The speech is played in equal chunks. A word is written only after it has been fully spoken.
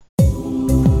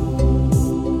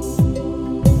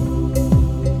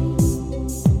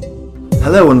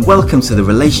Hello and welcome to the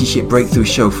Relationship Breakthrough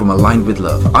Show from Aligned with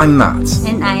Love. I'm Matt.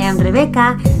 And I am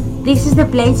Rebecca. This is the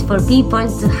place for people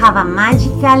to have a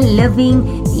magical,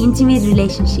 loving, intimate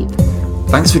relationship.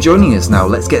 Thanks for joining us. Now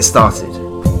let's get started.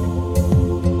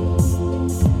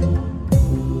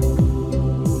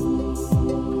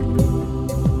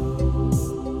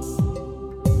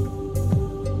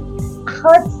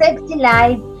 Hot, sexy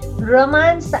life,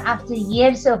 romance after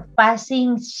years of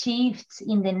passing shifts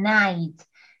in the night.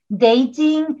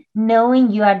 Dating,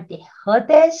 knowing you are the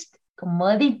hottest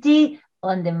commodity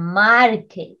on the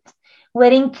market.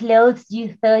 Wearing clothes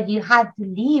you thought you had to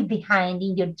leave behind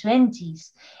in your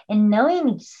 20s. And knowing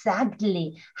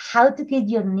exactly how to get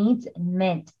your needs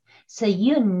met so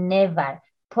you never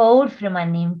pour from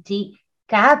an empty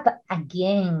cup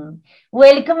again.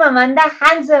 Welcome, Amanda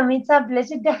Hanson. It's a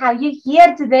pleasure to have you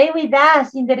here today with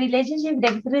us in the Relationship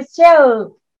Breakthrough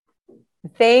Show.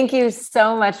 Thank you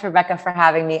so much, Rebecca, for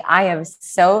having me. I am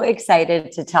so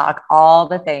excited to talk all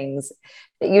the things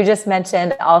that you just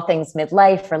mentioned, all things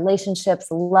midlife,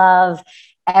 relationships, love,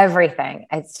 everything.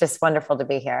 It's just wonderful to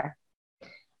be here.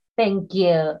 Thank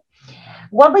you.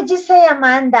 What would you say,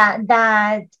 Amanda,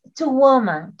 that to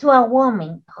a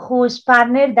woman whose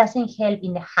partner doesn't help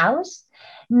in the house,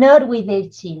 not with their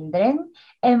children,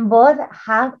 and both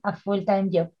have a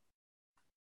full-time job?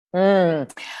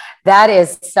 That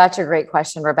is such a great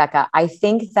question, Rebecca. I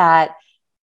think that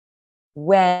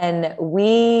when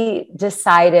we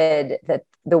decided that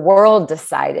the world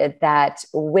decided that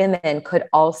women could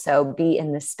also be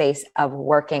in the space of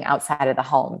working outside of the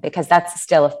home, because that's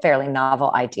still a fairly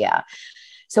novel idea.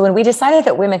 So when we decided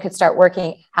that women could start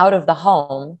working out of the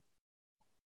home,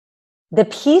 the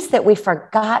piece that we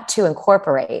forgot to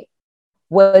incorporate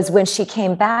was when she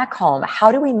came back home,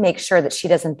 how do we make sure that she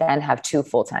doesn't then have two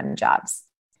full-time jobs?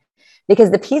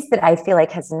 Because the piece that I feel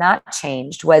like has not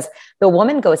changed was the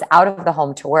woman goes out of the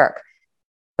home to work.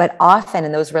 But often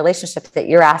in those relationships that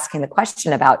you're asking the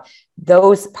question about,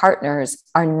 those partners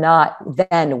are not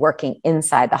then working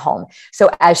inside the home. So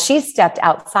as she stepped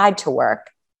outside to work,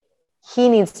 he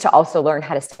needs to also learn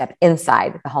how to step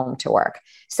inside the home to work.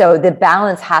 So the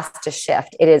balance has to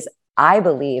shift. It is, I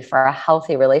believe, for a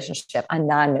healthy relationship, a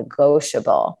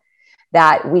non-negotiable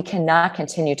that we cannot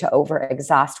continue to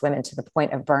overexhaust women to the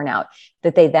point of burnout,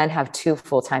 that they then have two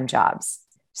full-time jobs.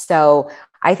 So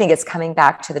I think it's coming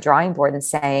back to the drawing board and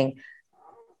saying,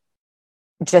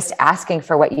 just asking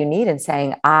for what you need and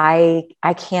saying, I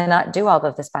cannot do all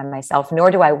of this by myself, nor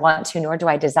do I want to, nor do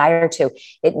I desire to.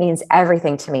 It means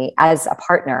everything to me as a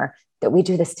partner that we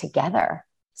do this together.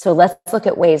 So let's look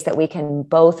at ways that we can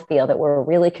both feel that we're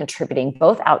really contributing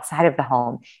both outside of the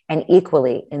home and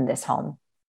equally in this home.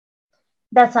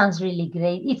 That sounds really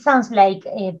great. It sounds like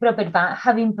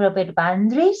having proper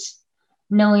boundaries,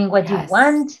 knowing what you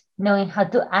want, knowing how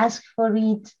to ask for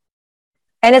it.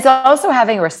 And it's also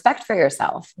having respect for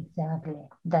yourself. Exactly.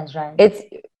 That's right. It's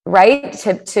right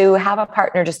to have a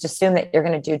partner just assume that you're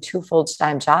going to do two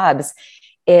full-time jobs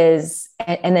is,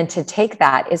 and then to take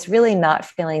that is really not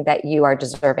feeling that you are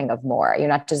deserving of more. You're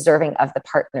not deserving of the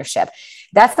partnership.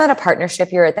 That's not a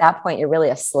partnership. You're at that point, you're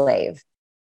really a slave.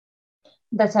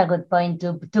 That's a good point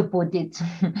to put it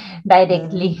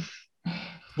directly.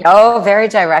 Oh, very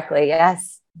directly.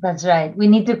 Yes. That's right. We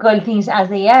need to call things as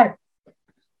they are.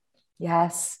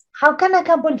 Yes. How can a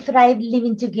couple thrive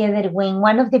living together when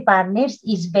one of the partners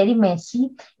is very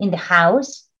messy in the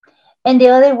house and the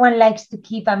other one likes to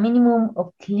keep a minimum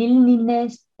of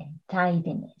cleanliness and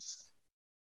tidiness?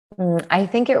 I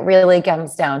think it really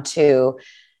comes down to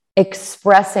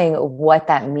expressing what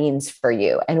that means for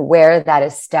you and where that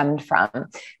is stemmed from.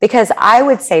 Because I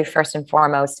would say, first and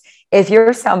foremost, if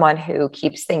you're someone who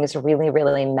keeps things really,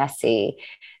 really messy,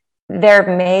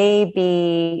 there may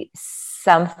be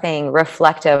something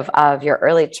reflective of your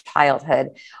early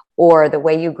childhood or the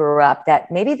way you grew up,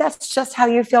 that maybe that's just how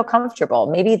you feel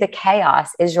comfortable. Maybe the chaos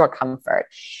is your comfort.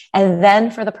 And then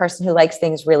for the person who likes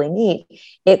things really neat,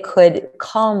 it could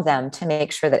calm them to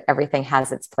make sure that everything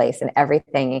has its place and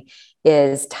everything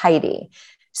is tidy.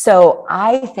 So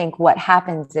I think what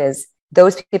happens is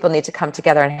those people need to come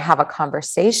together and have a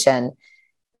conversation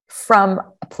from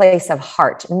a place of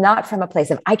heart, not from a place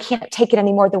of, I can't take it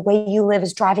anymore. The way you live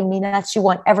is driving me nuts. You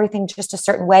want everything just a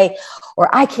certain way,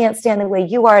 or I can't stand the way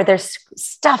you are. There's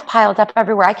stuff piled up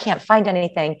everywhere. I can't find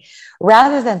anything.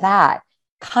 Rather than that,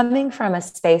 coming from a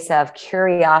space of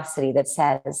curiosity that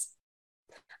says,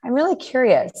 I'm really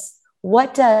curious.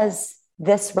 What does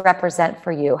this represent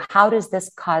for you? How does this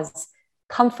cause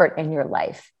comfort in your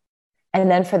life? And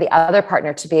then for the other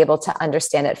partner to be able to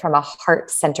understand it from a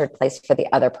heart-centered place for the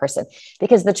other person.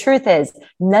 Because the truth is,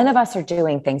 none of us are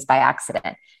doing things by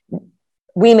accident.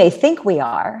 we may think we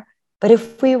are, but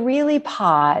if we really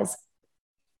pause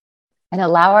and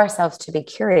allow ourselves to be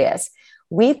curious,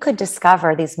 we could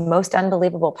discover these most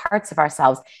unbelievable parts of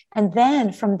ourselves. And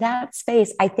then from that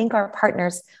space, I think our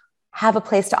partners have a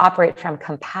place to operate from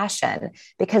compassion,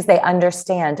 because they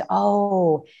understand,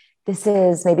 oh, this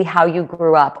is maybe how you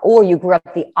grew up, or you grew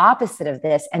up the opposite of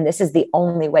this, and this is the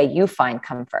only way you find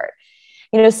comfort.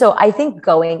 So I think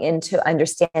going into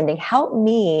understanding, help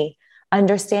me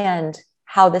understand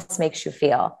how this makes you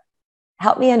feel.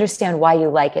 Help me understand why you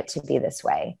like it to be this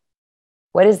way.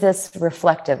 What is this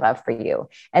reflective of for you?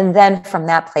 And then from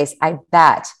that place, I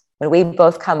bet when we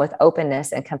both come with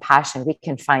openness and compassion, we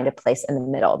can find a place in the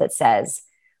middle that says,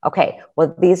 okay,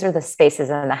 well, these are the spaces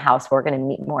in the house we're going to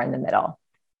meet more in the middle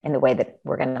in the way that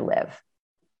we're going to live.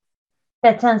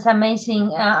 That sounds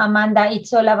amazing, Amanda.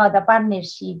 It's all about a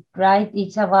partnership, right?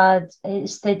 It's about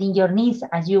stating your needs,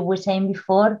 as you were saying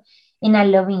before, in a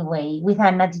loving way, with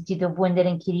an attitude of wonder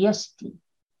and curiosity.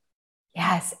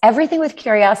 Yes, everything with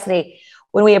curiosity.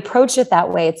 When we approach it that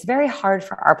way, it's very hard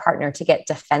for our partner to get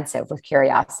defensive with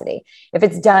curiosity. If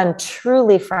it's done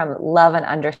truly from love and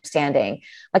understanding,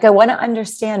 like I want to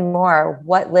understand more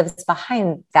what lives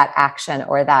behind that action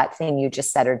or that thing you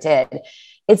just said or did.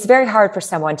 It's very hard for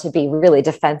someone to be really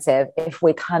defensive if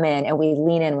we come in and we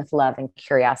lean in with love and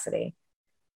curiosity.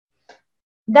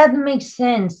 That makes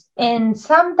sense. And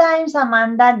sometimes,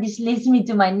 Amanda, this leads me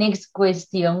to my next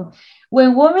question.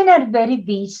 When women are very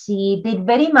busy, they're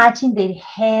very much in their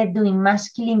head doing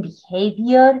masculine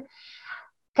behavior,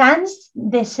 can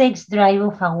the sex drive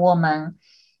of a woman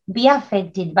be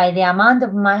affected by the amount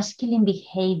of masculine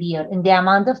behavior and the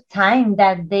amount of time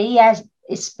that they are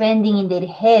spending in their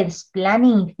heads,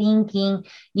 planning, thinking,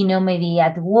 maybe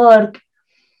at work,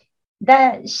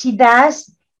 that she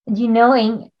does,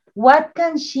 and what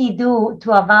can she do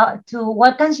about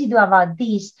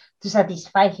this to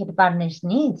satisfy her partner's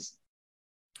needs?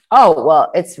 Oh,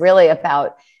 well, it's really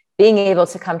about being able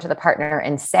to come to the partner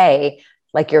and say,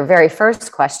 like your very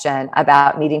first question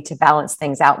about needing to balance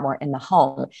things out more in the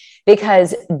home,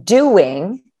 because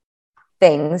doing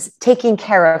things, taking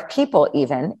care of people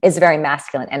even, is very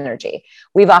masculine energy.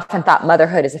 We've often thought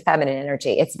motherhood is a feminine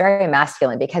energy. It's very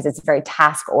masculine because it's very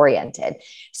task oriented.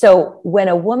 So when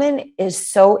a woman is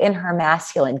so in her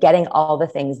masculine, getting all the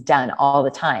things done all the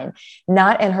time,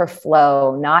 not in her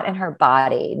flow, not in her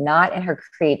body, not in her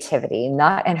creativity,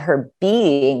 not in her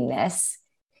beingness,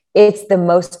 it's the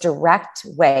most direct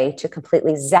way to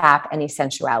completely zap any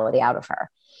sensuality out of her.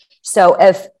 So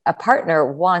if a partner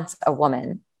wants a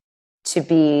woman to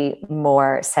be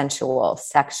more sensual,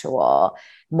 sexual,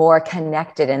 more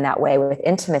connected in that way with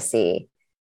intimacy,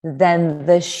 then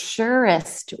the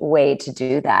surest way to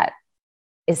do that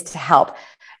is to help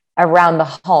around the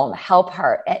home, help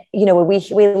her.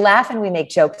 We laugh and we make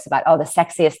jokes about, oh, the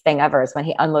sexiest thing ever is when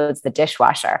he unloads the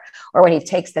dishwasher or when he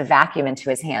takes the vacuum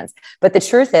into his hands. But the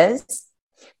truth is,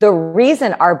 the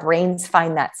reason our brains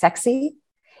find that sexy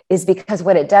is because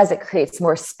what it does, it creates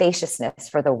more spaciousness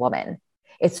for the woman.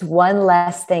 It's one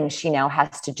less thing she now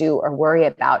has to do or worry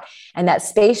about. And that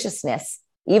spaciousness,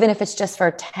 even if it's just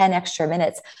for 10 extra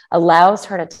minutes, allows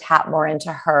her to tap more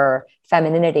into her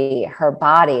femininity, her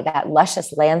body, that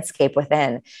luscious landscape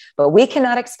within. But we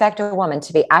cannot expect a woman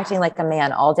to be acting like a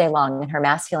man all day long in her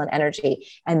masculine energy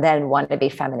and then want to be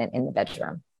feminine in the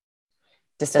bedroom.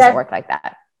 Just doesn't work like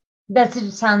that. That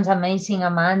sounds amazing,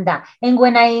 Amanda. And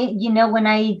when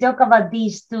I talk about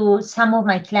this to some of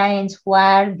my clients who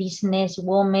are business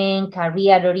women,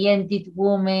 career-oriented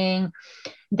women,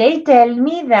 they tell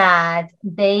me that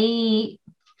they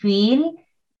feel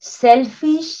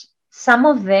selfish. Some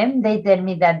of them, they tell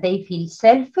me that they feel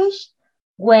selfish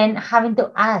when having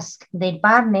to ask their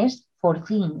partners for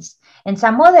things. And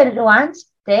some other ones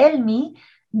tell me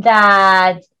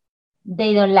that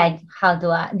they don't like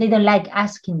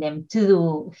asking them to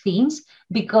do things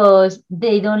because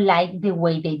they don't like the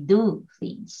way they do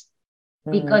things.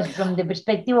 Because from the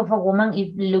perspective of a woman,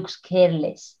 it looks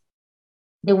careless,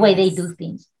 the way they do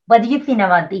things. What do you think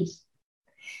about this?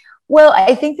 Well,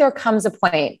 I think there comes a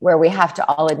point where we have to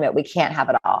all admit we can't have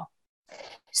it all.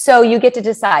 So you get to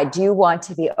decide, do you want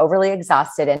to be overly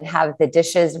exhausted and have the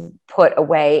dishes put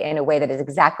away in a way that is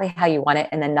exactly how you want it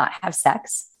and then not have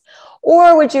sex?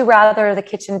 Or would you rather the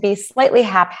kitchen be slightly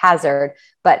haphazard,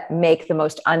 but make the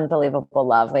most unbelievable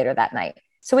love later that night?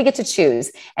 So we get to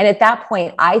choose. And at that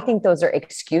point, I think those are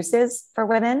excuses for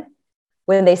women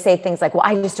when they say things like, well,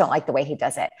 I just don't like the way he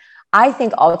does it. I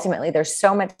think ultimately there's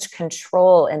so much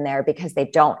control in there because they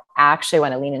don't actually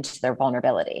want to lean into their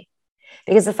vulnerability.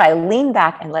 Because if I lean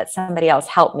back and let somebody else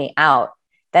help me out,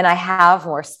 then I have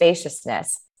more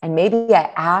spaciousness. And maybe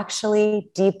I actually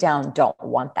deep down don't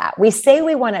want that. We say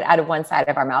we want it out of one side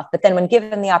of our mouth, but then when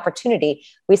given the opportunity,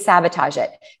 we sabotage it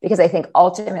because I think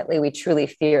ultimately we truly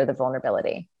fear the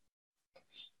vulnerability.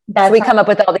 So we come up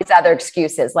with all these other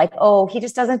excuses like, oh, he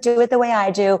just doesn't do it the way I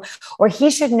do, or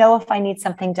he should know if I need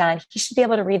something done. He should be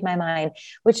able to read my mind,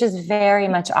 which is very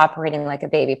much operating like a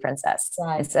baby princess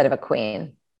instead of a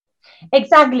queen.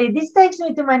 Exactly. This takes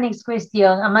me to my next question.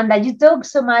 Amanda, you talk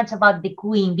so much about the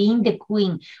queen, being the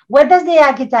queen. What does the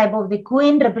archetype of the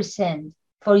queen represent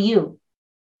for you?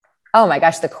 Oh my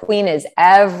gosh, the queen is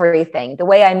everything. The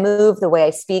way I move, the way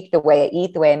I speak, the way I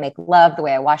eat, the way I make love, the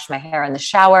way I wash my hair in the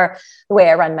shower, the way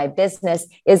I run my business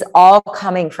is all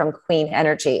coming from queen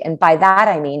energy. And by that,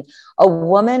 I mean a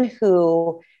woman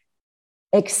who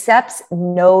accepts,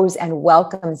 knows, and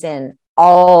welcomes in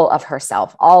all of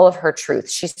herself, all of her truth.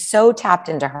 She's so tapped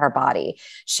into her body.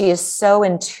 She is so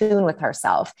in tune with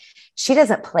herself. She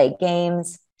doesn't play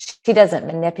games. She doesn't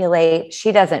manipulate.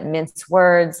 She doesn't mince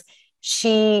words.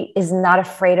 She is not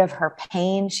afraid of her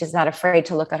pain. She's not afraid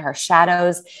to look at her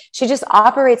shadows. She just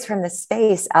operates from the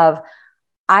space of,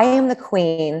 I am the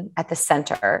queen at the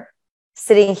center,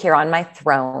 sitting here on my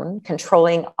throne,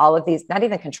 controlling all of these, not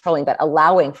even controlling, but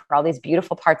allowing for all these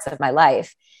beautiful parts of my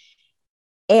life.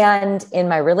 And in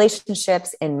my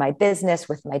relationships, in my business,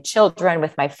 with my children,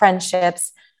 with my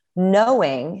friendships,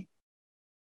 knowing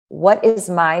what is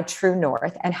my true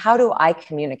north and how do I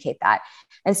communicate that?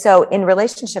 And so in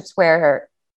relationships where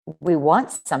we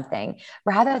want something,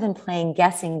 rather than playing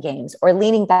guessing games or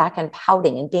leaning back and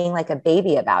pouting and being like a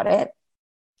baby about it,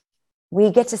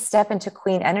 we get to step into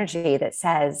queen energy that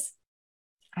says,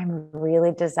 I'm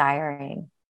really desiring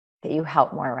that you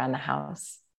help more around the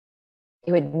house.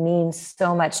 It would mean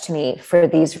so much to me for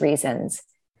these reasons.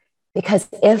 Because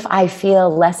if I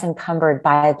feel less encumbered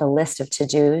by the list of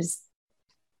to-dos,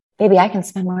 maybe I can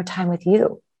spend more time with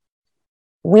you.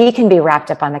 We can be wrapped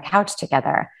up on the couch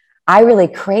together. I really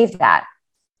crave that.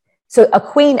 So a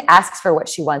queen asks for what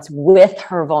she wants with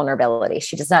her vulnerability.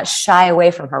 She does not shy away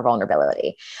from her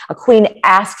vulnerability. A queen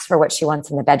asks for what she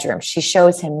wants in the bedroom. She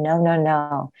shows him, no, no,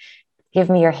 no. Give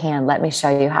me your hand. Let me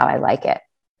show you how I like it.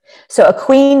 So a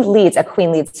queen leads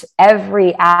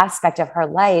every aspect of her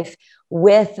life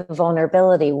with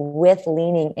vulnerability, with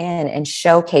leaning in and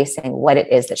showcasing what it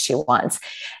is that she wants.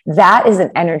 That is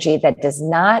an energy that does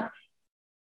not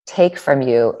take from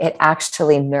you. It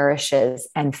actually nourishes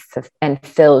and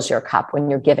fills your cup when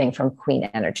you're giving from queen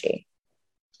energy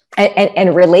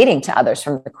and relating to others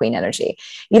from the queen energy.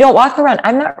 You don't walk around.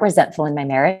 I'm not resentful in my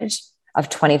marriage of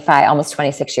 25, almost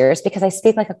 26 years, because I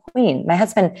speak like a queen. My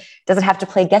husband doesn't have to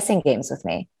play guessing games with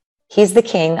me. He's the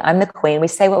king. I'm the queen. We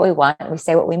say what we want. We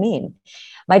say what we mean.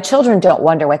 My children don't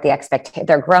wonder what the expectations,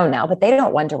 they're grown now, but they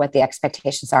don't wonder what the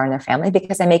expectations are in their family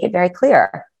because I make it very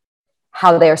clear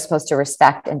how they are supposed to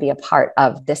respect and be a part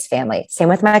of this family. Same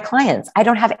with my clients. I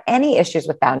don't have any issues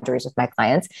with boundaries with my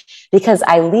clients because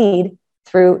I lead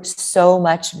through so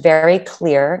much very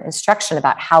clear instruction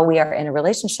about how we are in a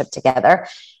relationship together.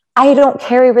 I don't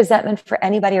carry resentment for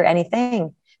anybody or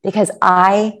anything because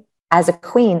I, as a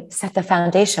queen, set the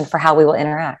foundation for how we will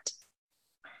interact.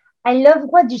 I love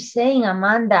what you're saying,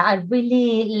 Amanda. I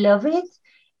really love it.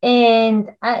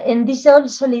 And this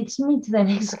also leads me to the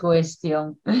next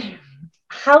question.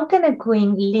 How can a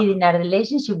queen lead in a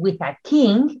relationship with a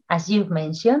king, as you've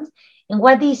mentioned? And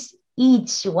what is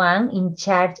each one in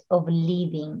charge of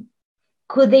leading?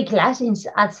 Could they clash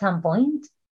at some point?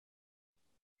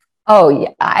 Oh, yeah,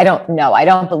 I don't know. I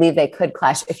don't believe they could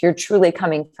clash if you're truly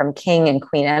coming from king and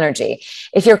queen energy.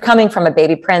 If you're coming from a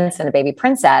baby prince and a baby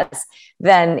princess,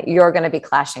 then you're going to be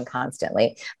clashing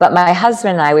constantly. But my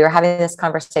husband and I, we were having this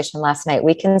conversation last night.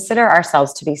 We consider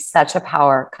ourselves to be such a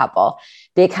power couple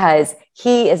because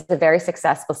he is the very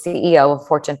successful CEO of a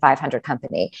Fortune 500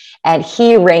 company. And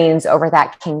he reigns over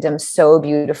that kingdom so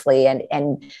beautifully.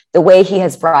 And the way he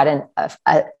has brought in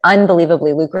an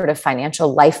unbelievably lucrative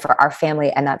financial life for our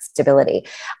family and that stability.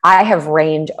 I have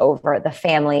reigned over the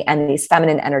family and these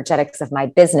feminine energetics of my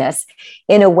business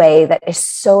in a way that is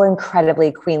so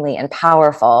incredibly queenly and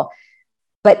powerful,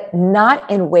 but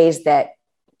not in ways that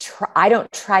I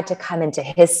don't try to come into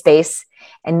his space,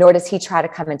 and nor does he try to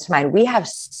come into mine. We have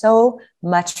so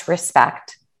much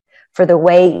respect for the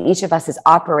way each of us is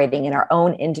operating in our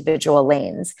own individual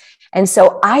lanes. And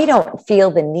so I don't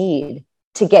feel the need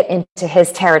to get into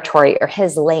his territory or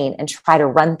his lane and try to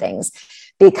run things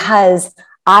because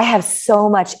I have so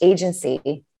much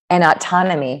agency and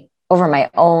autonomy over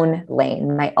my own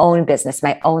lane, my own business,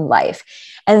 my own life.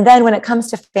 And then when it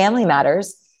comes to family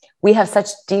matters, we have such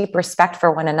deep respect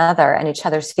for one another and each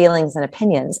other's feelings and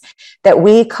opinions that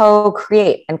we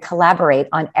co-create and collaborate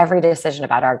on every decision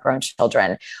about our grown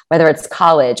children, whether it's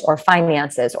college or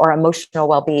finances or emotional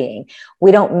well-being.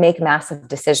 We don't make massive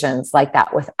decisions like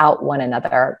that without one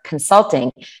another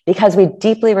consulting, because we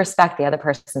deeply respect the other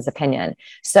person's opinion.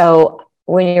 So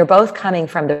when you're both coming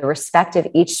from the respect of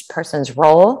each person's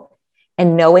role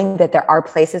and knowing that there are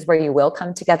places where you will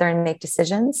come together and make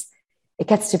decisions, it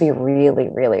gets to be really,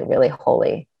 really, really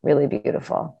holy, really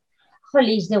beautiful.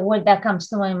 Holy is the word that comes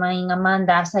to my mind,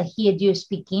 Amanda, as I hear you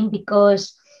speaking,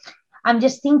 because I'm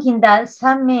just thinking that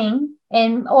some men,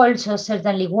 and also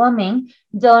certainly women,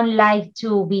 don't like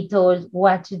to be told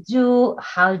what to do,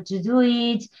 how to do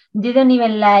it. They don't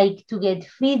even like to get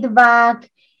feedback.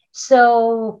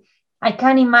 So I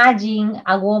can imagine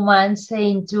a woman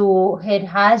saying to her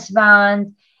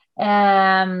husband,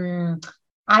 I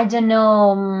don't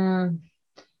know,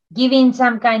 giving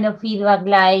some kind of feedback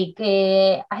like,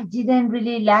 I didn't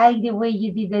really like the way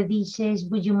you did the dishes.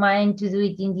 Would you mind to do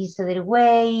it in this other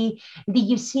way? Did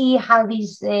you see how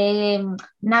this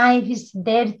knife is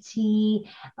dirty?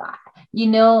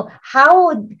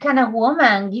 How can a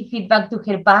woman give feedback to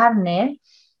her partner?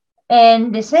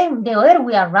 And the other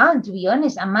way around, to be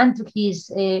honest, a man to his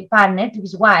partner, to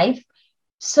his wife,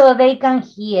 so they can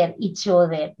hear each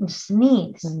other's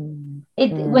needs.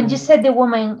 When you said the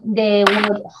word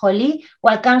holy,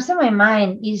 what comes to my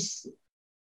mind is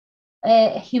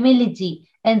humility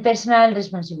and personal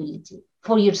responsibility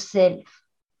for yourself.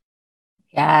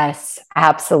 Yes,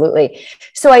 absolutely.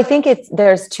 So I think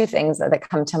there's two things that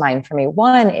come to mind for me.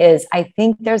 One is, I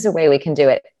think there's a way we can do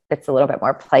it that's a little bit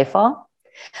more playful.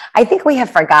 I think we have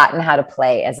forgotten how to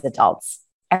play as adults.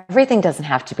 Everything doesn't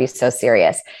have to be so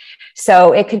serious.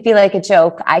 So it could be like a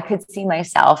joke. I could see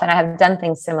myself, and I have done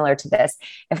things similar to this,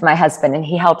 if my husband, and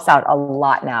he helps out a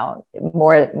lot now,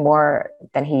 more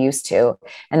than he used to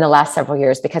in the last several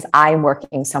years, because I'm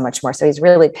working so much more. So he's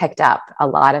really picked up a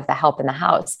lot of the help in the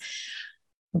house.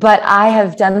 But I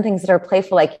have done things that are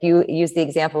playful, like you use the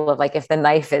example of like if the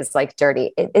knife is like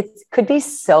dirty, it could be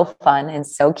so fun and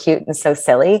so cute and so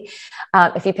silly.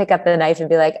 If you pick up the knife and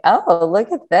be like, oh,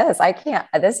 look at this.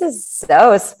 This is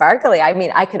so sparkly. I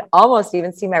mean, I could almost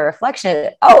even see my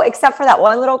reflection. Oh, except for that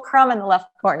one little crumb in the left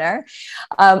corner.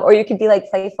 Or you could be like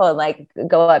playful and like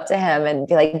go up to him and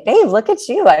be like, babe, look at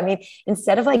you. I mean,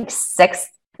 instead of like 6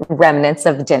 remnants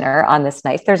of dinner on this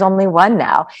knife, there's only 1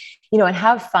 now. And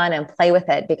have fun and play with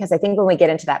it. Because I think when we get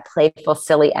into that playful,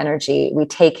 silly energy, we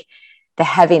take the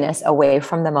heaviness away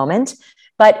from the moment.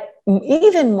 But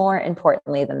even more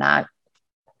importantly than that,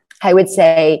 I would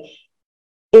say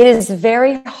it is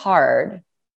very hard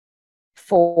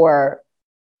for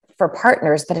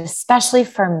partners, but especially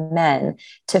for men,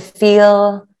 to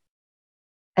feel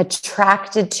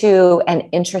attracted to and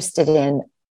interested in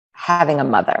having a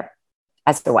mother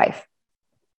as the wife.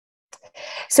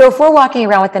 So if we're walking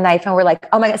around with the knife and we're like,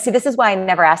 oh my God, see, this is why I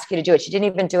never asked you to do it. She didn't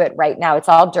even do it right now. It's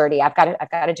all dirty. I've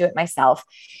got to do it myself.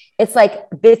 It's like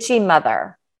bitchy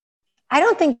mother. I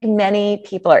don't think many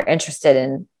people are interested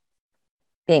in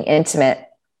being intimate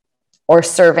or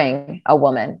serving a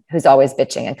woman who's always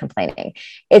bitching and complaining.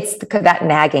 It's that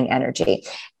nagging energy.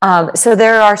 So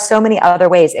there are so many other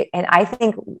ways. And I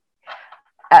think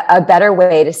a better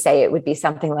way to say it would be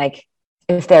something like,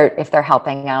 if they're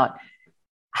helping out,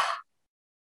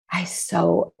 I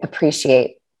so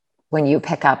appreciate when you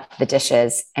pick up the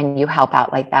dishes and you help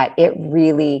out like that. It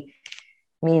really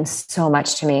means so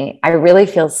much to me. I really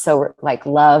feel so like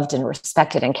loved and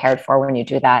respected and cared for when you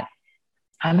do that.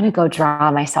 I'm going to go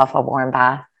draw myself a warm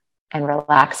bath and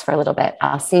relax for a little bit.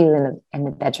 I'll see you in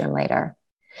the bedroom later.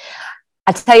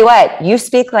 I tell you what, you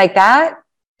speak like that,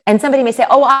 and somebody may say,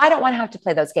 oh, I don't want to have to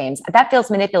play those games. That feels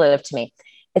manipulative to me.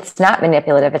 It's not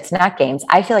manipulative. It's not games.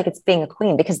 I feel like it's being a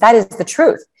queen, because that is the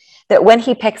truth. That when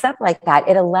he picks up like that,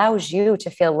 it allows you to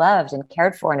feel loved and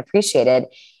cared for and appreciated,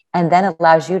 and then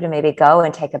allows you to maybe go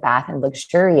and take a bath and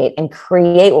luxuriate and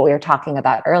create what we were talking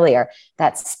about earlier,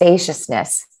 that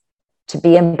spaciousness to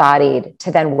be embodied,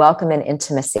 to then welcome in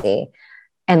intimacy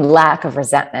and lack of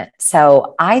resentment.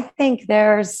 So I think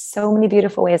there's so many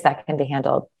beautiful ways that can be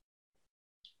handled.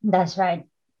 That's right.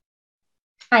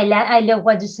 I love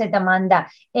what you said, Amanda.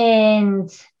 And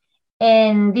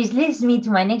this leads me to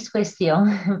my next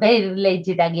question, very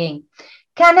related again.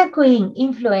 Can a queen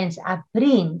influence a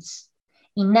prince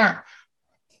enough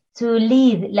to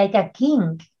lead like a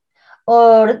king?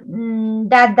 Or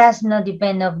that does not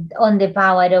depend on the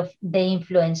power of the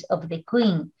influence of the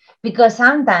queen? Because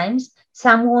sometimes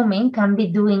some women can be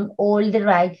doing all the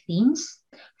right things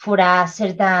for a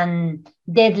certain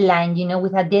deadline,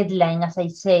 with a deadline, as I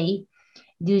say,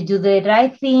 You do the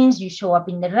right things, you show up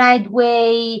in the right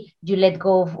way, you let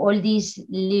go of all these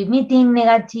limiting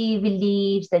negative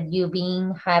beliefs that you've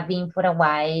been having for a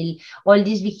while, all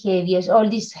these behaviors, all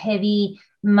this heavy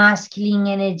masculine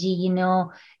energy,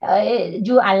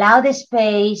 you allow the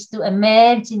space to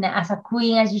emerge as a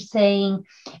queen, as you're saying.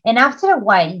 And after a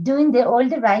while, doing all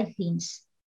the right things,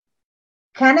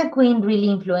 can a queen really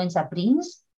influence a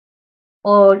prince?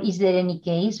 Or is there any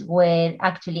case where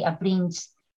actually a prince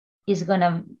is going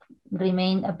to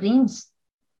remain a prince?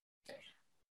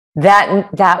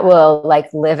 That will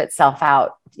like live itself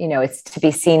out. It's to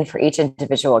be seen for each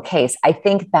individual case. I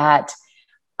think that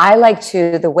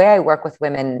the way I work with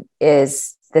women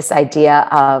is this idea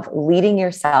of leading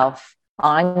yourself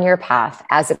on your path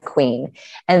as a queen.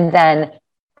 And then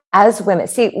as women,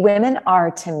 women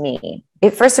are to me,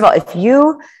 first of all, if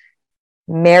you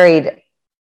married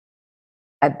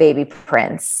a baby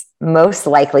prince, most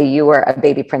likely you were a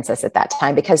baby princess at that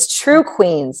time, because true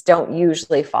queens don't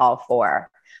usually fall for,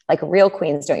 like real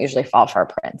queens don't usually fall for a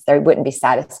prince. They wouldn't be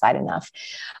satisfied enough.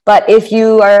 But if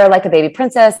you are like a baby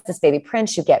princess, this baby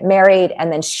prince, you get married,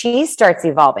 and then she starts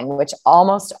evolving, which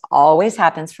almost always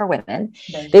happens for women,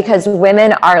 because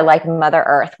women are like Mother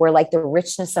Earth. We're like the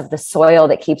richness of the soil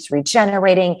that keeps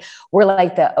regenerating. We're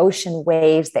like the ocean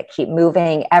waves that keep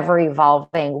moving, ever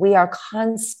evolving. We are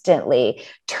constantly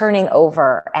turning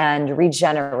over and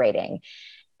regenerating.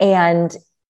 And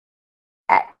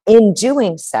in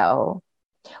doing so,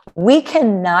 we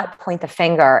cannot point the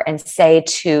finger and say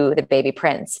to the baby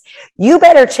prince, you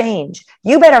better change.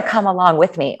 You better come along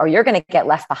with me, or you're going to get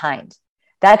left behind.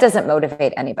 That doesn't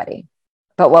motivate anybody.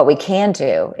 But what we can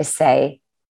do is say,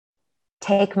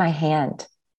 take my hand.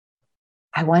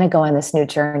 I want to go on this new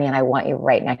journey, and I want you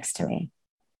right next to me.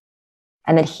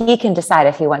 And then he can decide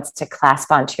if he wants to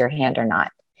clasp onto your hand or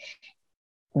not.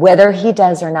 Whether he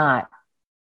does or not,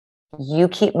 you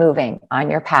keep moving on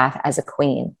your path as a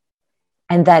queen.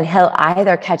 And then he'll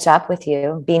either catch up with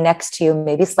you, be next to you,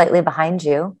 maybe slightly behind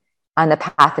you on the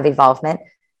path of evolvement,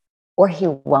 or he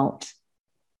won't.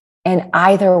 And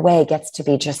either way gets to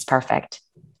be just perfect,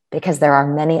 because there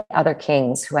are many other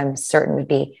kings who I'm certain would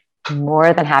be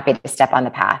more than happy to step on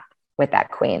the path with that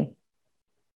queen.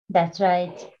 That's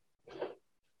right.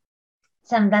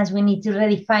 Sometimes we need to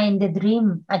redefine the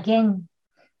dream again.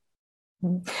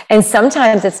 And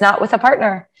sometimes it's not with a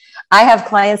partner. I have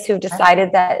clients who've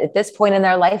decided that at this point in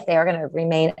their life, they are going to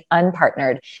remain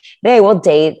unpartnered. They will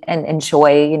date and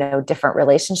enjoy, different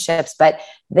relationships, but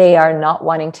they are not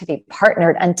wanting to be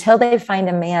partnered until they find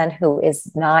a man who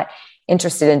is not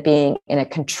interested in being in a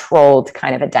controlled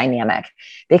kind of a dynamic.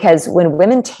 Because when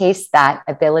women taste that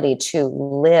ability to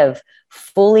live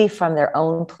fully from their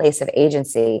own place of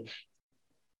agency,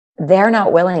 they're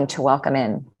not willing to welcome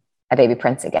in a baby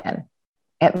prince again.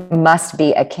 It must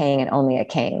be a king and only a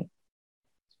king.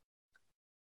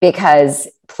 Because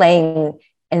playing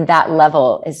in that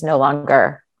level is no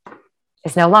longer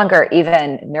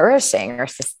even nourishing or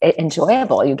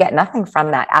enjoyable. You get nothing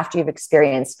from that after you've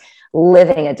experienced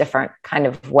living a different kind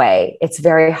of way. It's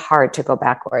very hard to go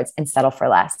backwards and settle for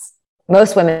less.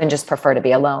 Most women just prefer to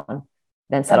be alone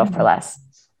than settle for less.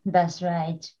 That's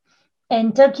right.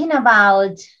 And talking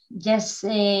about just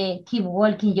keep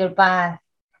walking your path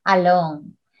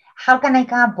alone. How can a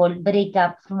couple break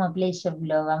up from a place of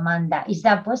love, Amanda? Is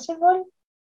that possible?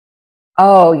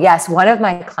 Oh, yes. One of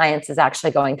my clients is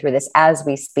actually going through this as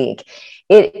we speak.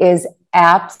 It is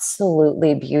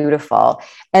absolutely beautiful.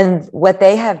 And what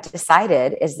they have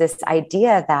decided is this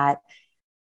idea that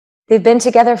they've been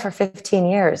together for 15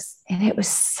 years, and it was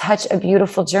such a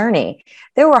beautiful journey.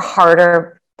 There were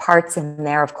harder parts in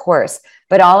there, of course,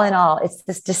 but all in all, it's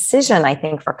this decision, I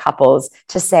think, for couples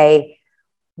to say,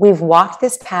 we've walked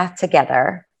this path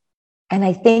together, and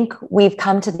I think we've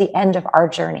come to the end of our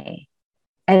journey,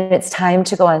 and it's time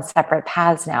to go on separate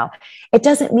paths now. It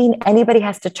doesn't mean anybody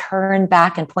has to turn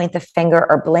back and point the finger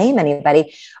or blame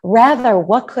anybody. Rather,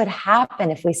 what could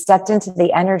happen if we stepped into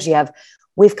the energy of,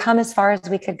 we've come as far as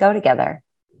we could go together,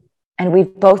 and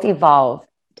we've both evolved,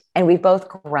 and we've both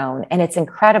grown, and it's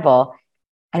incredible.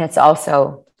 And it's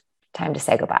also time to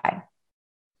say goodbye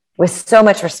with so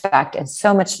much respect and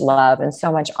so much love and so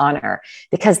much honor,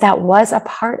 because that was a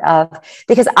part of,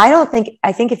 because I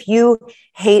think if you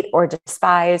hate or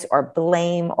despise or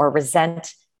blame or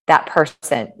resent that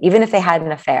person, even if they had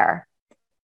an affair,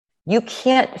 you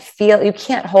can't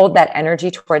hold that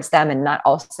energy towards them and not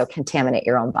also contaminate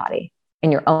your own body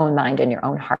and your own mind and your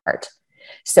own heart.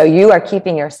 So you are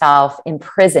keeping yourself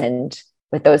imprisoned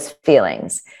with those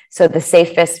feelings. So the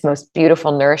safest, most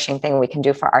beautiful, nourishing thing we can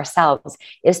do for ourselves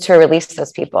is to release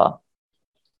those people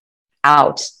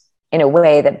out in a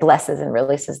way that blesses and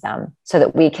releases them so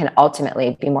that we can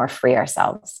ultimately be more free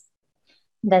ourselves.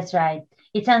 That's right.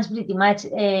 It sounds pretty much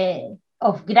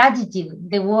of gratitude.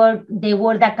 The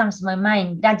word that comes to my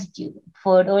mind, gratitude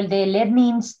for all the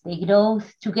learnings, the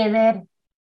growth together.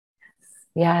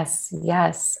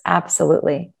 Yes,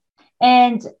 absolutely.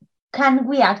 And can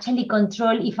we actually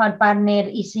control if our partner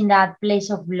is in that place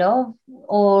of love,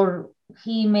 or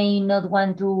he may not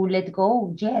want to let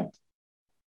go yet?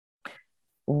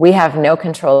 We have no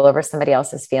control over somebody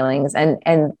else's feelings,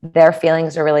 and their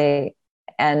feelings are really,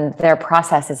 and their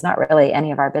process is not really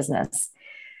any of our business.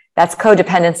 That's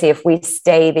codependency if we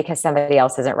stay because somebody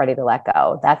else isn't ready to let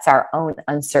go. That's our own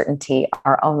uncertainty,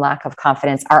 our own lack of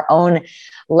confidence, our own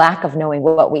lack of knowing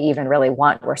what we even really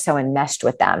want. We're so enmeshed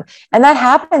with them. And that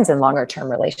happens in longer term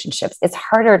relationships. It's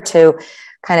harder to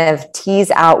kind of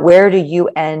tease out, where do you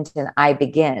end and I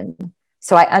begin?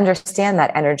 So I understand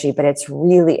that energy, but it's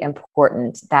really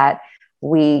important that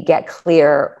we get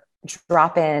clear,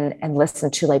 drop in and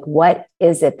listen to, like, what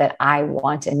is it that I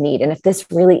want and need? And if this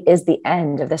really is the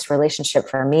end of this relationship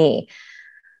for me,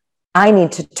 I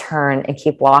need to turn and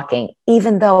keep walking,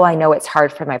 even though I know it's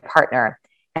hard for my partner.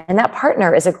 And that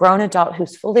partner is a grown adult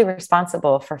who's fully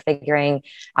responsible for figuring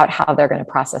out how they're going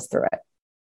to process through it.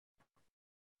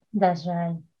 That's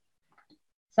right.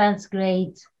 Sounds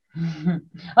great.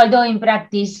 Although in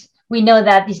practice, we know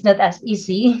that it's not as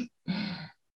easy.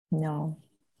 No.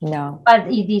 But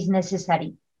it is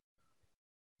necessary.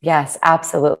 Yes,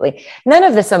 absolutely. None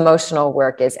of this emotional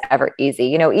work is ever easy.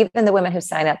 You know, even the women who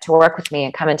sign up to work with me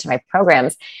and come into my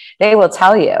programs, they will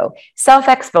tell you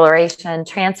self-exploration,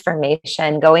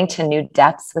 transformation, going to new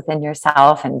depths within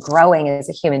yourself and growing as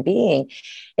a human being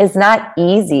is not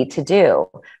easy to do.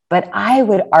 But I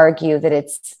would argue that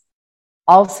it's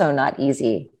also not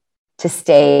easy to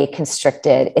stay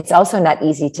constricted. It's also not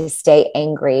easy to stay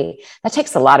angry. That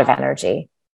takes a lot of energy,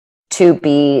 to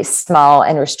be small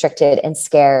and restricted and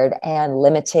scared and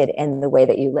limited in the way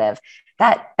that you live.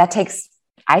 That takes,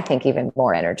 I think, even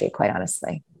more energy, quite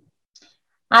honestly.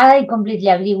 I completely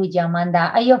agree with you, Amanda.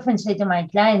 I often say to my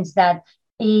clients that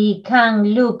it can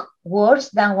look worse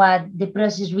than what the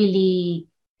process really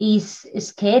is.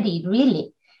 Scary,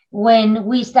 really. When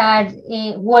we start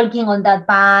walking on that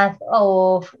path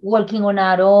of working on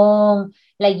our own,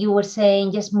 like you were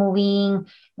saying, just moving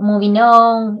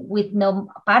on with no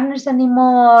partners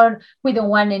anymore. We don't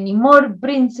want any more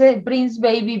baby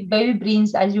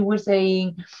prince, as you were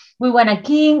saying. We want a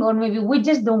king, or maybe we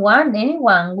just don't want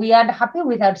anyone. We are happy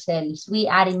with ourselves. We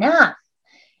are enough.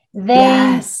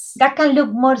 Then that can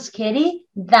look more scary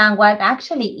than what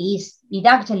actually is. It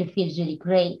actually feels really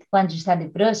great once you start the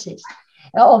process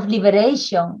of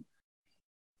liberation.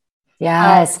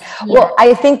 Yes. Well,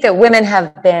 I think that women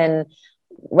have been,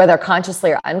 whether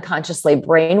consciously or unconsciously,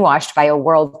 brainwashed by a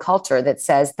world culture that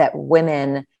says that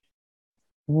women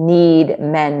need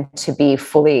men to be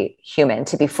fully human,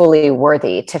 to be fully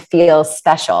worthy, to feel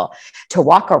special, to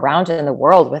walk around in the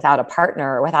world without a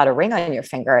partner or without a ring on your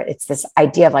finger. It's this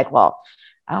idea of like, well,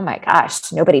 oh my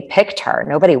gosh, nobody picked her,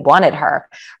 nobody wanted her,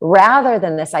 rather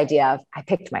than this idea of, I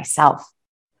picked myself.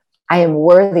 I am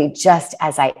worthy just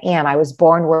as I am. I was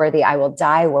born worthy. I will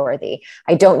die worthy.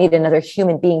 I don't need another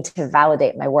human being to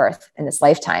validate my worth in this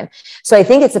lifetime. So I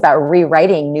think it's about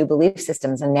rewriting new belief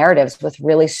systems and narratives with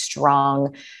really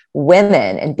strong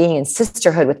women and being in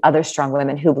sisterhood with other strong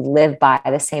women who live by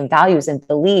the same values and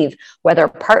believe, whether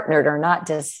partnered or not,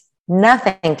 does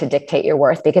nothing to dictate your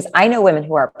worth. Because I know women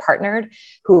who are partnered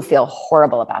who feel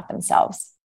horrible about themselves.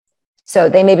 So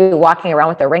they may be walking around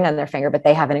with a ring on their finger, but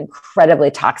they have an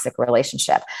incredibly toxic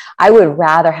relationship. I would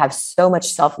rather have so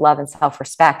much self-love and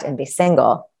self-respect and be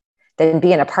single than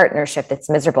be in a partnership that's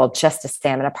miserable just to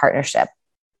stay in a partnership.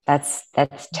 That's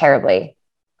terribly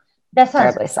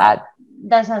sad.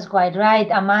 That sounds quite right,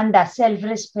 Amanda.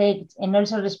 Self-respect and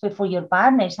also respect for your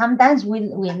partner. Sometimes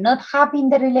we're not happy in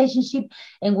the relationship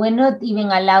and we're not even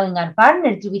allowing our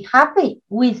partner to be happy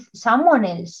with someone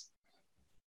else.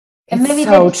 And maybe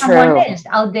there's someone else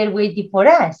out there waiting for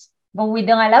us, but we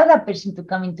don't allow that person to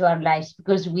come into our lives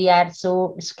because we are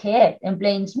so scared and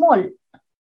playing small.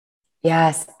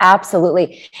 Yes,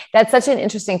 absolutely. That's such an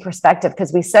interesting perspective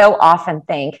because we so often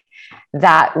think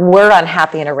that we're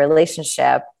unhappy in a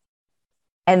relationship.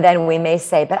 And then we may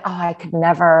say, but I could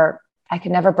never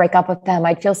break up with them.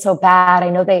 I'd feel so bad. I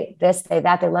know they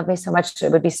that, they love me so much.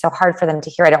 It would be so hard for them to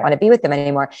hear I don't want to be with them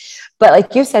anymore. But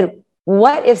like you said,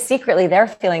 what if secretly they're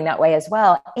feeling that way as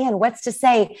well? And what's to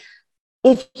say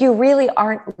if you really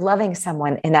aren't loving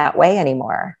someone in that way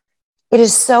anymore? It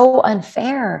is so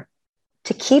unfair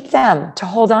to keep them, to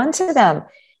hold on to them.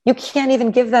 you can't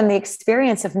even give them the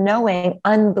experience of knowing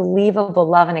unbelievable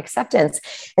love and acceptance.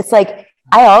 It's like,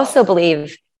 I also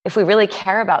believe if we really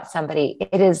care about somebody,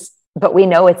 it is, but we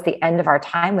know it's the end of our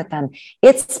time with them,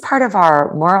 it's part of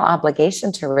our moral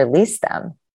obligation to release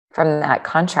them from that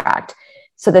contract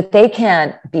so that they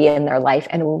can be in their life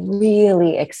and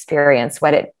really experience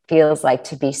what it feels like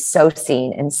to be so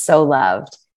seen and so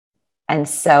loved and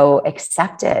so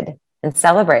accepted and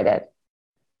celebrated.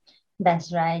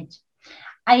 That's right.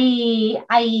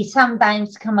 I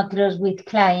sometimes come across with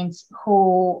clients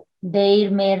who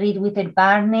they're married with their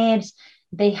partners.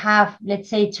 They have, let's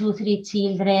say, 2, 3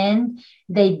 children.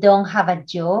 They don't have a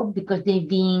job because they've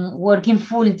been working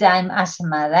full time as a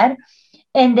mother,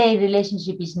 and their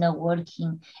relationship is not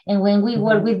working. And when we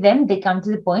work with them, they come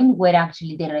to the point where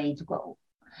actually they're ready to go.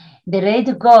 They're ready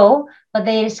to go, but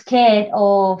they're scared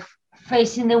of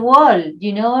facing the world,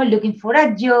 looking for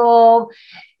a job,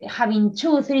 having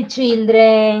 2, 3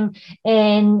 children,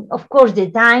 and of course the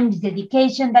time, the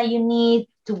dedication that you need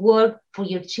to work for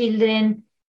your children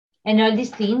and all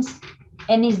these things.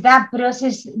 And it's that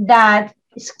process that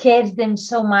scares them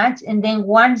so much. And then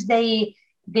once they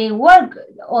work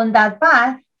on that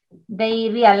path, they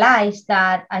realize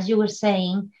that, as you were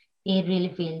saying, it really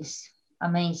feels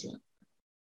amazing.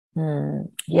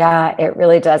 Yeah, it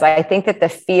really does. I think that the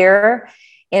fear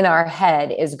in our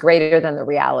head is greater than the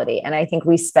reality. And I think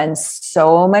we spend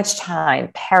so much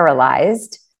time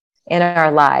paralyzed in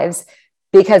our lives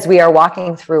because we are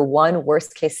walking through one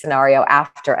worst case scenario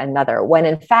after another. When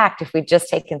in fact, if we'd just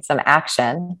taken some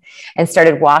action and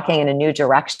started walking in a new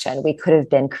direction, we could have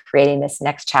been creating this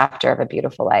next chapter of a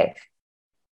beautiful life.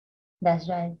 That's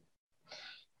right.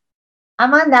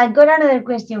 Amanda, I got another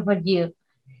question for you.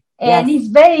 And It's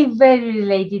very, very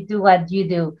related to what you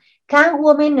do. Can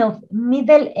women of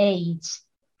middle age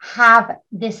have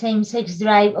the same sex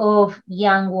drive of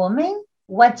young women?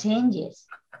 What changes?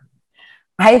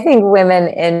 I think women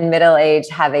in middle age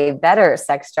have a better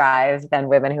sex drive than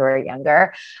women who are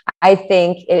younger. I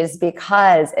think it is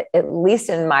because, at least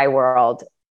in my world,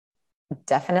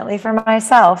 definitely for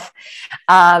myself,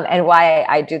 and why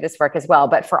I do this work as well,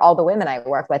 but for all the women I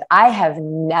work with, I have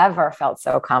never felt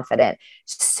so confident,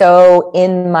 so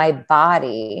in my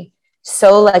body,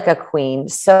 so like a queen,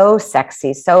 so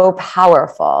sexy, so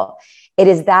powerful. It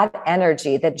is that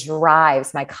energy that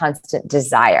drives my constant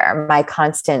desire, my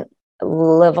constant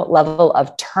level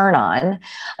of turn on.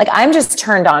 Like, I'm just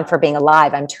turned on for being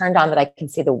alive. I'm turned on that I can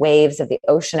see the waves of the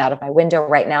ocean out of my window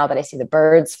right now, that I see the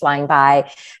birds flying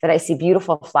by, that I see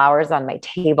beautiful flowers on my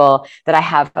table, that I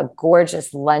have a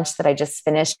gorgeous lunch that I just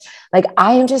finished. Like,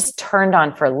 I am just turned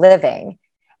on for living.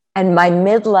 And my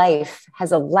midlife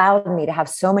has allowed me to have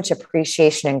so much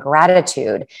appreciation and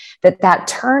gratitude that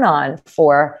turn on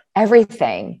for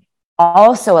everything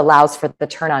also allows for the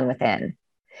turn on within.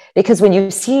 Because when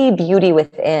you see beauty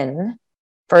within,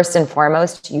 first and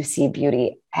foremost, you see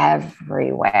beauty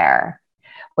everywhere.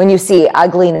 When you see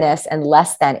ugliness and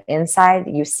less than inside,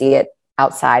 you see it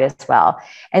outside as well.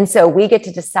 And so we get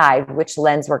to decide which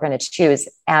lens we're going to choose.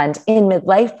 And in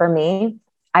midlife, for me,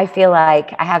 I feel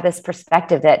like I have this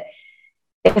perspective that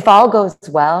if all goes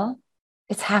well,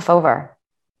 it's half over.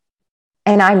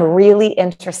 And I'm really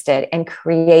interested in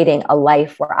creating a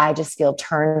life where I just feel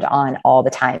turned on all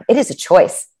the time. It is a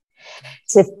choice.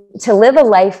 To live a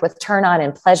life with turn on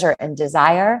and pleasure and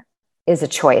desire is a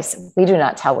choice. We do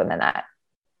not tell women that.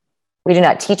 We do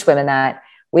not teach women that.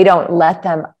 We don't let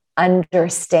them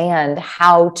understand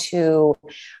how to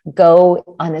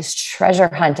go on this treasure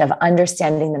hunt of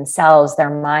understanding themselves, their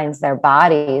minds, their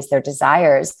bodies, their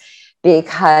desires.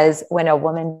 Because when a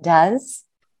woman does,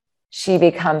 she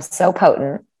becomes so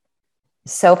potent,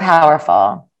 so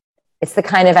powerful. It's the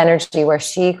kind of energy where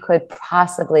she could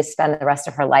possibly spend the rest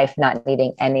of her life not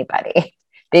needing anybody,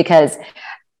 because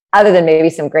other than maybe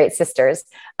some great sisters,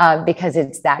 because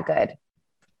it's that good.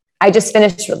 I just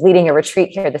finished leading a retreat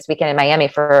here this weekend in Miami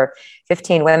for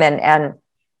 15 women. And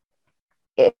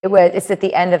it's at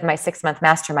the end of my 6-month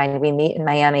mastermind. We meet in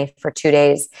Miami for 2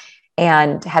 days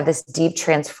and have this deep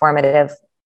transformative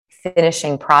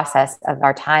finishing process of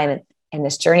our time in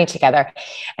this journey together.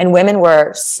 And women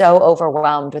were so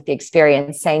overwhelmed with the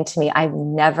experience, saying to me, I've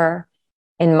never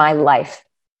in my life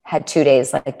had 2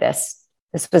 days like this.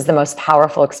 This was the most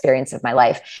powerful experience of my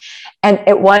life. And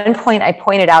at one point I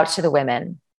pointed out to the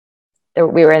women that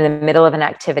we were in the middle of an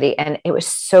activity and it was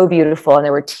so beautiful. And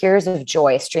there were tears of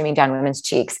joy streaming down women's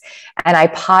cheeks. And I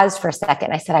paused for a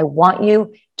second. I said, I want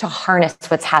you to harness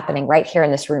what's happening right here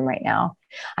in this room right now.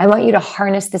 I want you to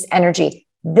harness this energy.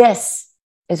 This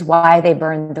is why they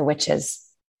burned the witches,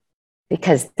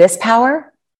 because this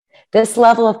power, this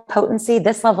level of potency,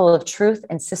 this level of truth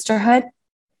and sisterhood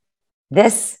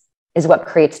This is what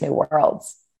creates new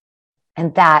worlds.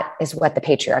 And that is what the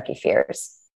patriarchy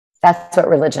fears. That's what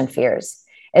religion fears,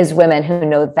 is women who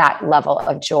know that level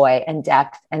of joy and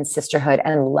depth and sisterhood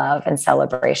and love and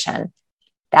celebration.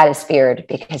 That is feared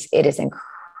because it is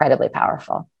incredibly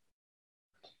powerful.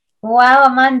 Wow,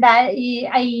 Amanda,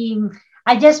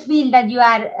 I just feel that you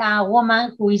are a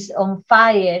woman who is on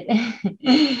fire.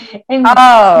 And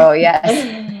oh,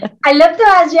 yes. I love to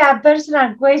ask you a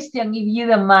personal question, if you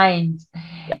don't mind.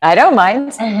 I don't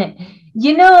mind.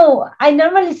 You know, I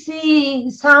normally see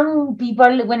some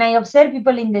people, when I observe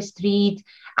people in the street,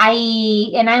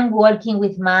 I'm working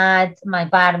with Matt, my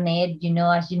partner, you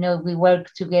know, as you know, we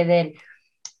work together.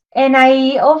 And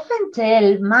I often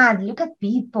tell Matt, look at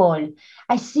people.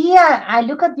 I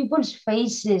look at people's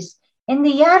faces and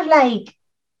they are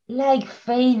like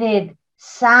faded,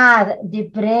 sad,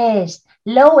 depressed,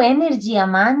 low energy,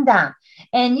 Amanda.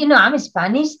 And you know, I'm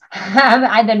Spanish.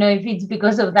 I don't know if it's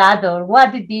because of that or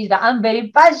what it is, but I'm very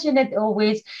passionate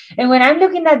always. And when I'm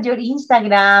looking at your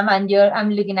Instagram and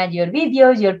I'm looking at your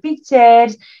videos, your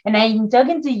pictures, and I'm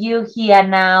talking to you here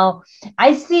now,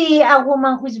 I see a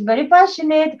woman who's very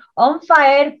passionate, on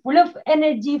fire, full of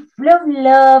energy, full of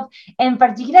love, and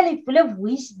particularly full of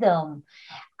wisdom.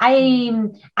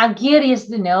 I'm curious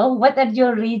to know, what are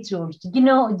your rituals? Do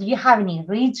you have any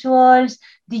rituals?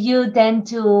 Do you tend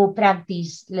to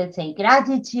practice, let's say,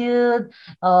 gratitude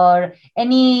or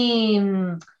any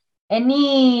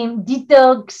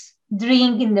detox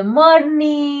drink in the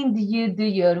morning? Do you do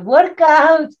your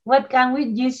workouts? What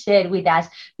can you share with us?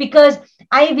 Because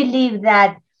I believe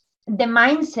that the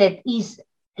mindset is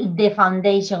the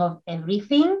foundation of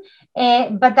everything.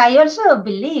 But I also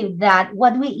believe that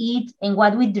what we eat and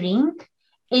what we drink,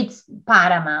 it's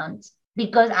paramount,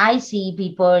 because I see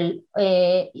people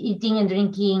eating and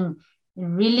drinking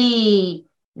really,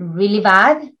 really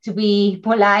bad, to be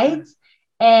polite.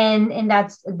 And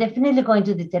that's definitely going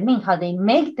to determine how they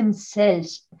make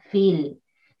themselves feel.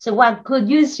 So what could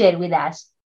you share with us?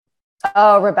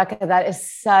 Oh, Rebecca, that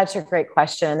is such a great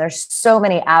question. There's so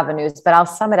many avenues, but I'll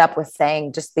sum it up with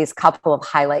saying just these couple of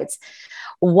highlights.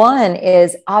 One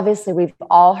is, obviously we've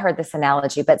all heard this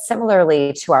analogy, but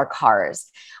similarly to our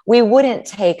cars, we wouldn't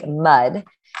take mud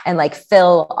and like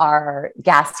fill our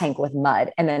gas tank with mud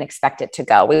and then expect it to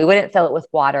go. We wouldn't fill it with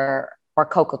water or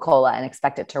Coca-Cola and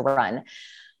expect it to run.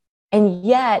 And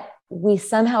yet we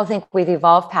somehow think we've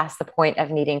evolved past the point of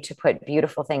needing to put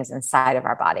beautiful things inside of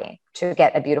our body to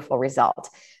get a beautiful result.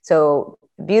 So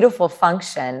beautiful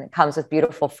function comes with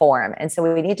beautiful form. And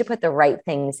so we need to put the right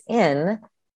things in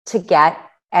to get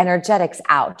energetics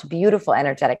out, beautiful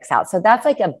energetics out. So that's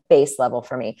like a base level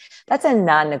for me. That's a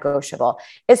non-negotiable.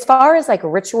 As far as like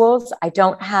rituals, I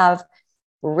don't have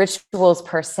rituals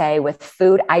per se with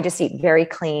food. I just eat very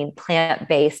clean,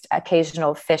 plant-based,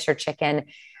 occasional fish or chicken,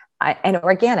 and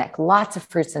organic, lots of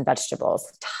fruits and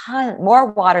vegetables, more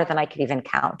water than I could even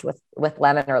count with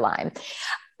lemon or lime.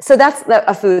 So that's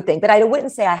a food thing, but I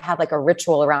wouldn't say I have like a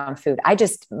ritual around food.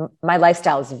 My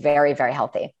lifestyle is very, very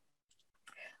healthy.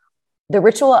 The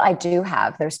ritual I do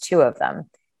have, there's two of them,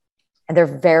 and they're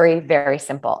very, very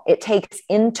simple. It takes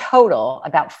in total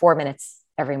about 4 minutes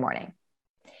every morning.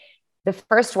 The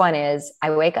first one is I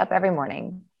wake up every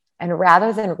morning, and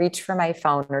rather than reach for my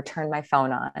phone or turn my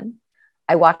phone on,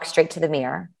 I walk straight to the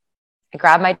mirror. I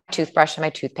grab my toothbrush and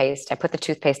my toothpaste. I put the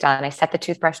toothpaste on. I set the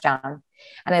toothbrush down,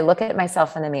 and I look at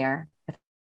myself in the mirror with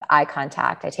eye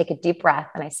contact. I take a deep breath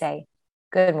and I say,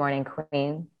 "Good morning,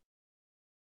 Queen.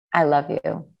 I love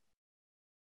you.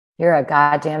 You're a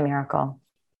goddamn miracle."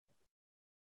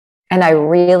 And I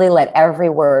really let every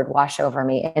word wash over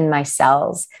me in my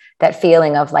cells. That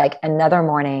feeling of like another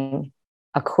morning,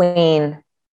 a queen.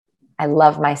 I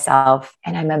love myself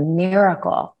and I'm a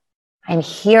miracle. I'm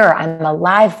here. I'm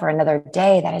alive for another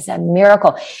day. That is a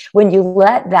miracle. When you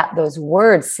let those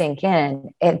words sink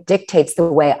in, it dictates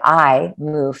the way I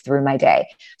move through my day.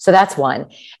 So that's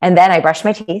one. And then I brush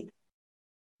my teeth.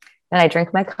 Then I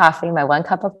drink my coffee, my 1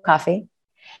 cup of coffee.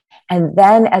 And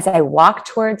then as I walk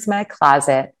towards my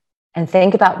closet and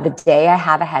think about the day I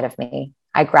have ahead of me,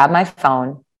 I grab my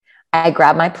phone, I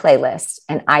grab my playlist,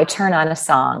 and I turn on a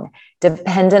song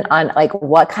dependent on like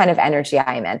what kind of energy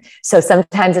I'm in. So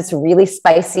sometimes it's really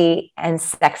spicy and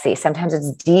sexy. Sometimes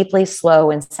it's deeply slow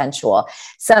and sensual.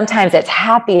 Sometimes it's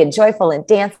happy and joyful and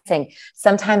dancing.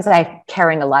 Sometimes I'm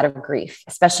carrying a lot of grief,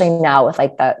 especially now with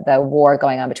like the war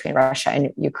going on between Russia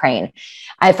and Ukraine.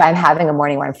 If I'm having a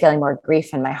morning where I'm feeling more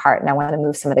grief in my heart and I want to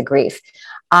move some of the grief,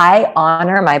 I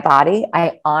honor my body.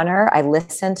 I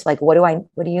listen to like, what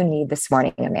do you need this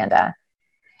morning, Amanda?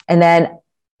 And then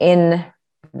in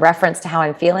reference to how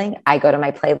I'm feeling, I go to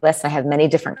my playlist. I have many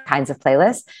different kinds of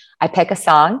playlists. I pick a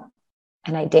song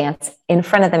and I dance in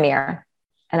front of the mirror.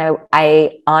 And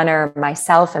I honor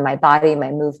myself and my body,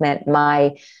 my movement,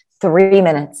 my 3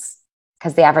 minutes,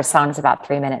 because the average song is about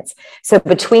 3 minutes. So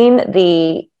between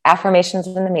the affirmations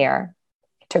in the mirror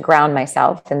to ground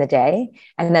myself in the day,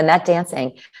 and then that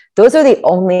dancing, those are the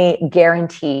only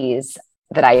guarantees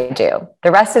that I do.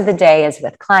 The rest of the day is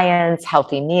with clients,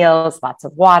 healthy meals, lots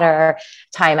of water,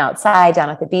 time outside, down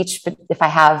at the beach, if I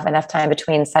have enough time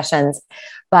between sessions.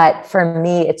 But for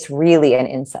me, it's really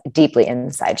an deeply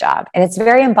inside job, and it's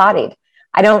very embodied.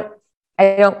 I don't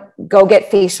go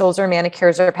get facials or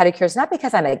manicures or pedicures, not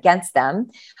because I'm against them.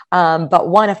 But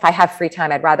one, if I have free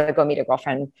time, I'd rather go meet a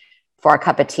girlfriend for a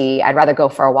cup of tea. I'd rather go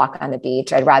for a walk on the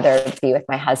beach. I'd rather be with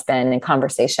my husband in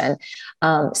conversation.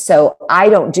 So I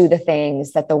don't do the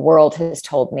things that the world has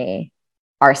told me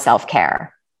are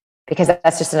self-care, because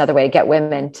that's just another way to get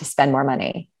women to spend more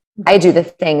money. I do the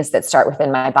things that start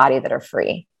within my body that are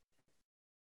free.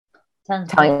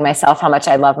 Telling myself how much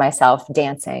I love myself,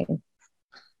 dancing.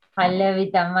 I love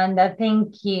it, Amanda.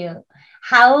 Thank you.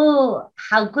 How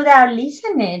could our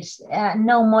listeners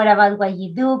know more about what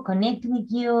you do, connect with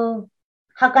you?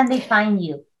 How can they find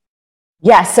you?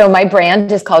 Yeah, so my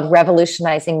brand is called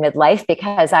Revolutionizing Midlife,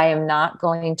 because I am not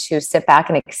going to sit back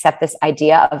and accept this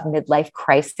idea of midlife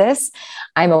crisis.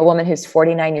 I'm a woman who's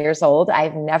 49 years old.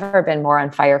 I've never been more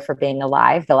on fire for being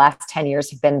alive. The last 10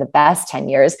 years have been the best 10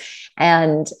 years.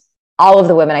 And all of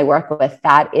the women I work with,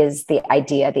 that is the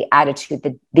idea, the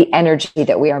attitude, the energy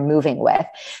that we are moving with.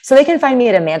 So they can find me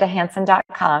at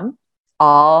amandahanson.com.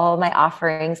 All my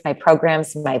offerings, my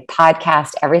programs, my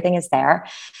podcast, everything is there.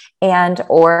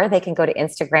 Or they can go to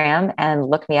Instagram and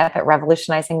look me up at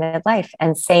Revolutionizing Midlife,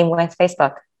 and same with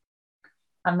Facebook.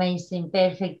 Amazing.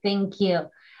 Perfect. Thank you.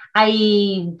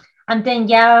 I'm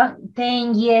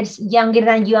 10 years younger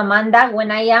than you, Amanda.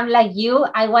 When I am like you,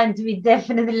 I want to be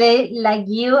definitely like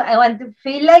you. I want to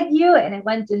feel like you, and I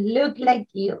want to look like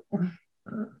you.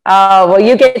 Oh, well,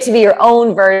 you get to be your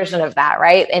own version of that,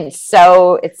 right? And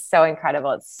so it's so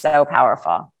incredible. It's so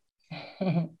powerful.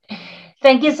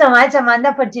 Thank you so much,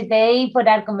 Amanda, for today, for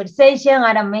our conversation,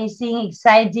 our amazing,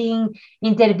 exciting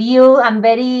interview. I'm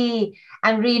really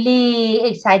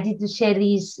excited to share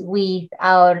this with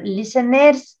our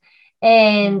listeners.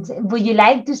 And would you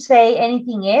like to say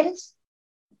anything else?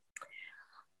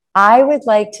 I would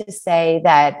like to say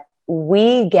that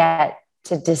we get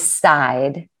to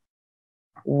decide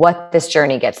what this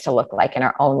journey gets to look like in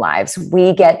our own lives.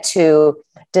 We get to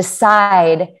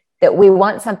decide that we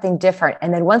want something different.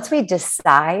 And then once we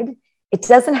decide, it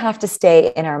doesn't have to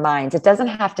stay in our minds. It doesn't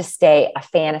have to stay a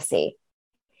fantasy.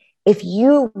 If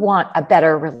you want a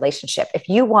better relationship, if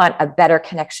you want a better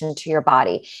connection to your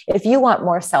body, if you want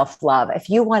more self-love, if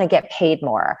you want to get paid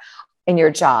more in your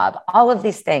job, all of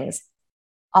these things,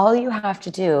 all you have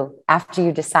to do after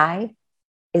you decide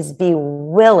is be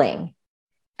willing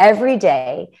every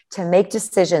day to make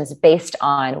decisions based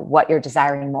on what you're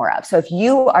desiring more of. So if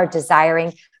you are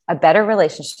desiring a better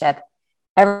relationship,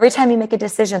 every time you make a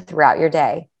decision throughout your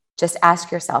day, just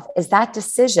ask yourself, is that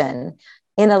decision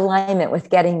in alignment with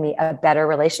getting me a better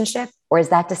relationship, or is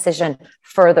that decision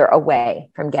further away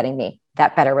from getting me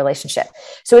that better relationship?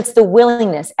 So it's the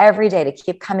willingness every day to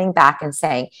keep coming back and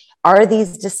saying, are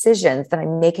these decisions that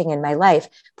I'm making in my life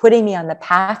putting me on the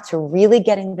path to really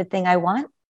getting the thing I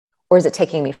want, or is it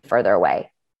taking me further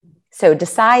away? So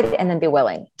decide and then be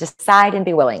willing. Decide and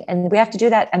be willing. And we have to do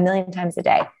that a million times a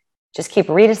day. Just keep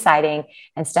redeciding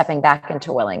and stepping back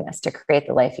into willingness to create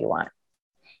the life you want.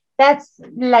 That's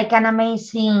like an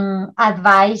amazing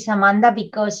advice, Amanda,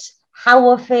 because how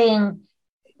often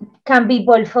can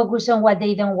people focus on what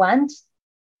they don't want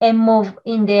and move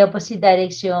in the opposite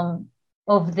direction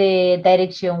of the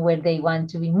direction where they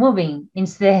want to be moving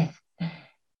instead?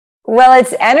 Well,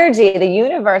 it's energy, the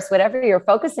universe, whatever you're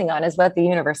focusing on is what the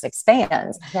universe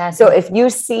expands. Exactly. So if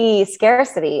you see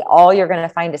scarcity, all you're going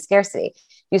to find is scarcity.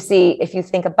 If you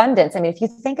think abundance, if you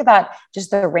think about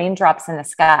just the raindrops in the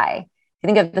sky, you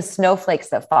think of the snowflakes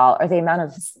that fall, or the amount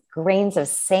of grains of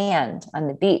sand on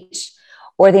the beach,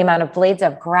 or the amount of blades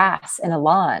of grass in a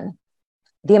lawn,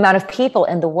 the amount of people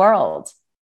in the world.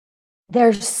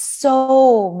 There's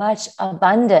so much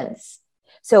abundance.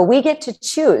 So we get to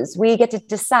choose, we get to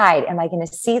decide, am I going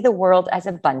to see the world as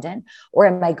abundant, or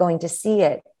am I going to see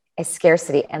it as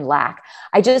scarcity and lack?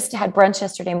 I just had brunch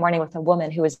yesterday morning with a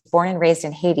woman who was born and raised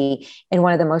in Haiti, in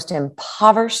one of the most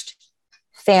impoverished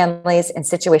families and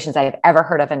situations I've ever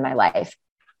heard of in my life.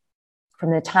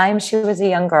 From the time she was a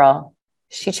young girl,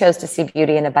 she chose to see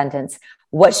beauty and abundance.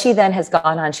 What she then has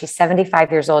gone on, she's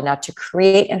 75 years old now, to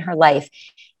create in her life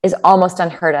is almost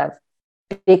unheard of,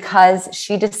 because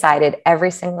she decided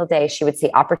every single day she would see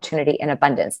opportunity and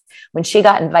abundance. When she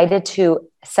got invited to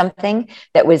something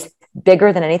that was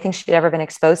bigger than anything she'd ever been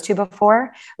exposed to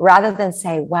before, rather than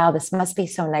say, wow, this must be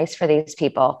so nice for these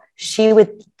people, she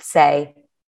would say,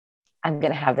 I'm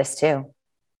going to have this too.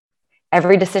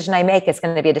 Every decision I make is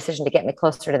going to be a decision to get me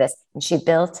closer to this. And she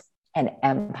built an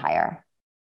empire.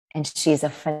 And she's a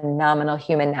phenomenal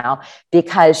human now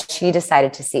because she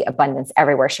decided to see abundance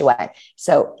everywhere she went.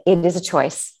 So it is a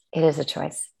choice. It is a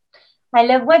choice. I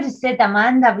love what you said,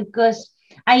 Amanda, because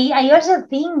I also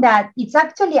think that it's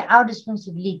actually our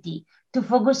responsibility to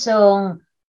focus on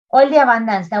all the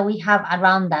abundance that we have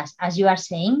around us, as you are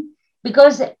saying,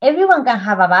 because everyone can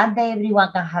have a bad day,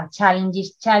 everyone can have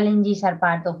challenges. Challenges are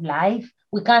part of life.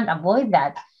 We can't avoid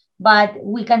that. But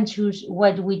we can choose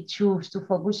what we choose to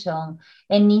focus on.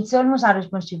 And it's almost our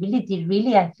responsibility,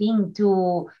 really, I think,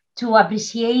 to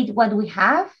appreciate what we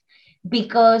have,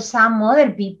 because some other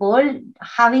people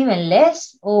have even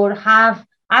less or have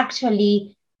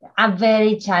actually a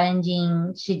very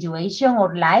challenging situation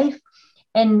or life.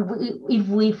 And if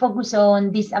we focus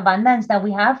on this abundance that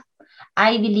we have,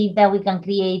 I believe that we can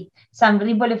create some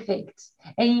ripple effects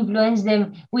and influence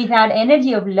them with our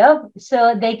energy of love,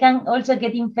 so they can also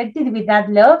get infected with that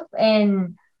love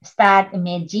and start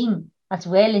emerging as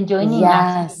well and joining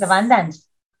us in abundance.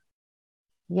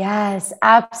 Yes,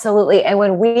 absolutely. And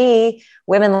when we,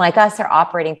 women like us, are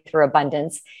operating through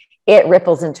abundance, it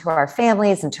ripples into our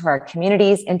families, into our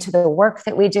communities, into the work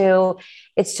that we do.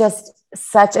 It's just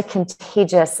such a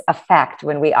contagious effect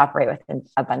when we operate with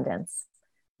abundance.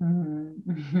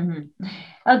 Mm-hmm.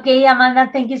 Okay,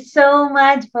 Amanda, thank you so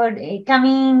much for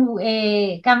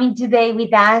coming today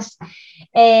with us,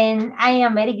 and I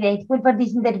am very grateful for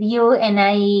this interview, and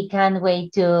I can't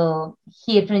wait to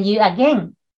hear from you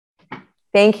again.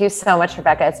 Thank you so much,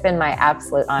 Rebecca. It's been my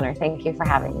absolute honor. Thank you for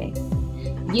having me.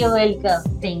 You're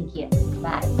welcome. Thank you.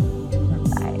 Bye.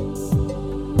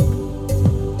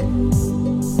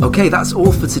 Okay, that's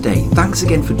all for today. Thanks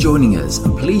again for joining us,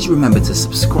 and please remember to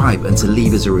subscribe and to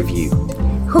leave us a review.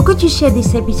 Who could you share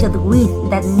this episode with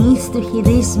that needs to hear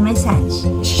this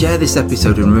message? Share this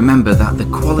episode and remember that the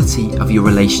quality of your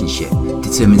relationship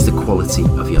determines the quality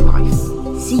of your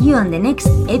life. See you on the next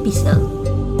episode.